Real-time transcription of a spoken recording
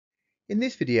In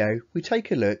this video, we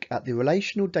take a look at the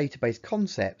relational database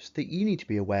concepts that you need to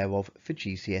be aware of for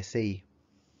GCSE.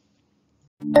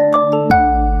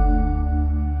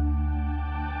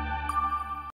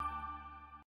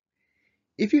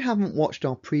 If you haven't watched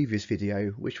our previous video,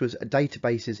 which was a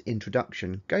databases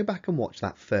introduction, go back and watch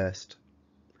that first.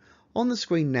 On the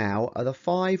screen now are the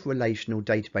 5 relational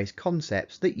database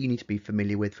concepts that you need to be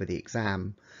familiar with for the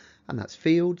exam, and that's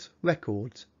fields,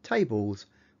 records, tables,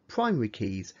 primary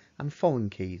keys and foreign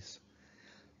keys.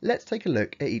 Let's take a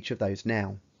look at each of those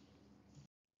now.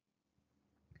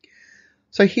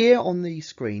 So here on the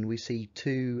screen we see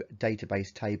 2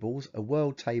 database tables, a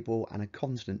world table and a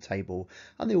continent table,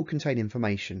 and they all contain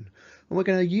information, and we're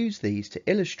going to use these to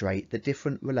illustrate the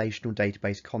different relational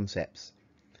database concepts.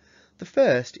 The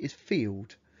first is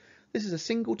field. This is a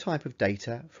single type of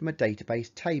data from a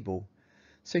database table.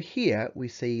 So here we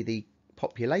see the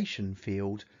population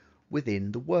field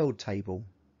within the world table.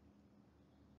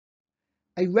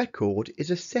 A record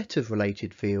is a set of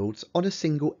related fields on a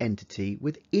single entity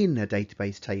within a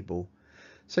database table.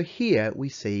 So here we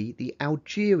see the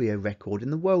Algeria record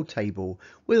in the world table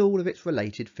with all of its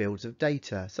related fields of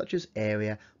data such as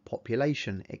area,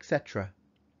 population, etc.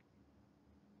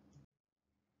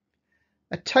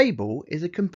 A table is a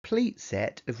complete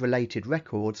set of related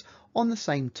records on the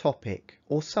same topic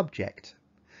or subject.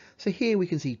 So here we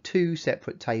can see 2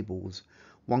 separate tables,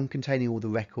 one containing all the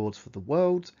records for the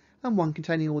world and one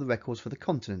containing all the records for the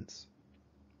continents.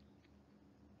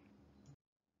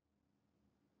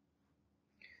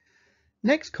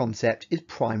 Next concept is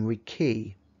primary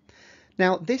key.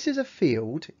 Now this is a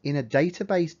field in a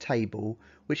database table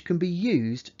which can be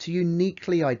used to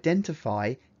uniquely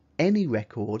identify any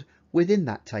record within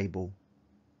that table.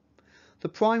 The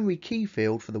primary key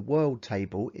field for the world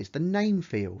table is the name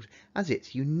field, as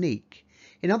it's unique.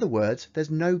 In other words, there's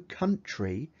no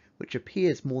country which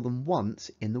appears more than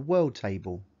once in the world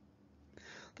table.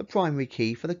 The primary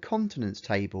key for the continents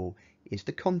table is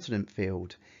the continent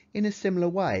field. In a similar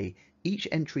way, each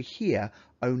entry here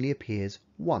only appears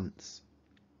once.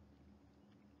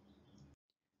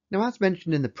 Now, as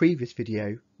mentioned in the previous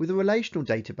video, with a relational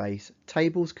database,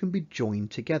 tables can be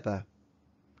joined together.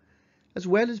 As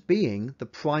well as being the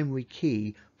primary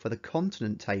key for the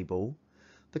continent table,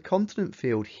 the continent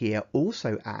field here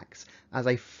also acts as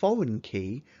a foreign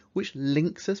key which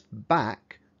links us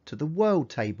back to the world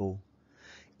table.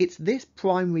 It's this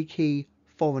primary key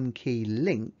foreign key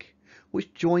link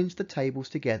which joins the tables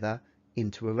together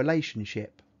into a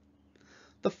relationship.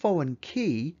 The foreign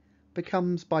key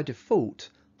becomes by default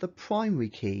the primary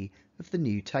key of the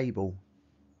new table.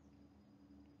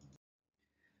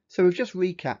 So we've just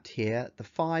recapped here the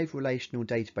 5 relational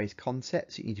database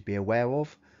concepts you need to be aware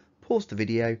of. Pause the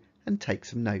video and take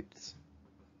some notes.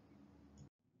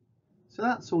 So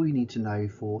that's all you need to know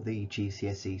for the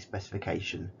GCSE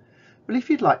specification. Well, if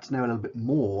you'd like to know a little bit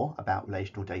more about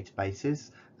relational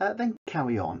databases, then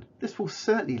carry on. This will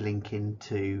certainly link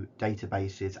into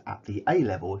databases at the A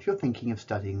level if you're thinking of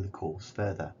studying the course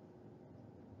further.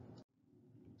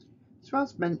 So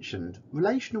as mentioned,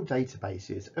 relational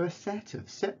databases are a set of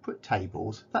separate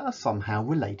tables that are somehow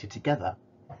related together.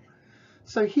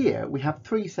 So here we have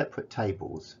 3 separate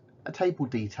tables, a table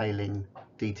detailing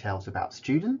details about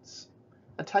students,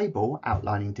 a table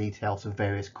outlining details of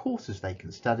various courses they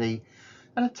can study,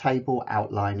 and a table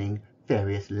outlining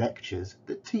various lectures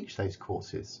that teach those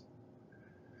courses.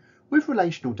 With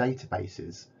relational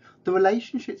databases, the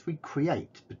relationships we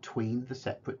create between the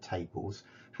separate tables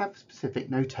have specific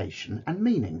notation and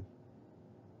meaning.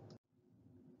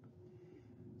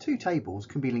 2 tables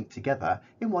can be linked together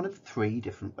in one of 3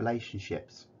 different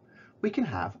relationships. We can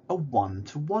have a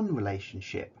one-to-one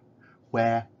relationship,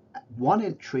 where one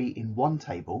entry in one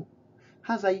table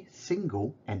has a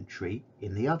single entry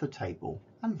in the other table,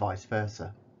 and vice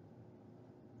versa.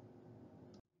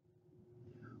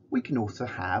 We can also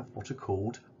have what are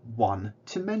called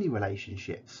one-to-many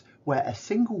relationships, where a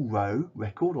single row,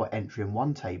 record or entry in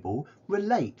one table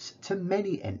relates to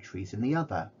many entries in the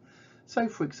other. So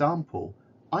for example,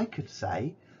 I could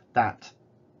say that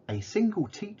a single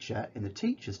teacher in the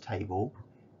teachers table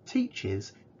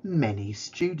teaches many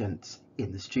students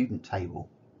in the student table.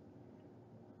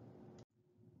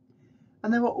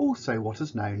 And there are also what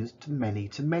is known as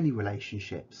many-to-many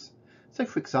relationships. So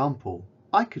for example,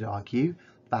 I could argue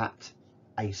that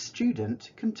a student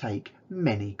can take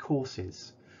many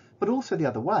courses, but also the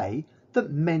other way, that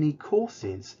many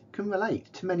courses can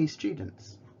relate to many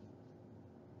students.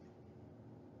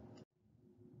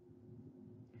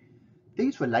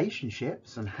 These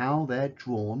relationships and how they're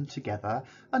drawn together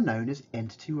are known as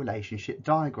entity relationship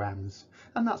diagrams,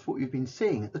 and that's what we've been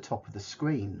seeing at the top of the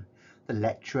screen. the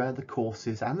lecturer, the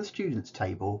courses and the students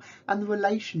table and the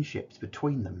relationships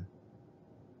between them.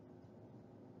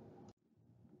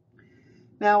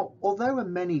 Now, although a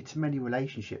many-to-many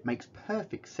relationship makes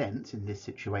perfect sense in this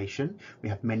situation, we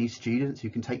have many students who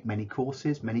can take many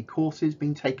courses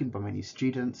being taken by many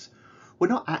students, we're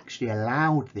not actually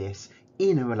allowed this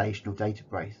in a relational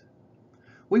database.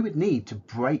 We would need to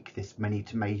break this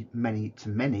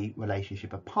many-to-many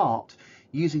relationship apart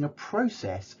using a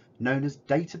process known as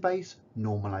database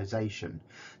normalization.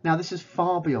 Now, this is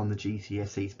far beyond the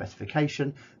GCSE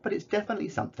specification, but it's definitely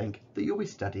something that you'll be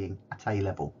studying at A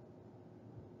level.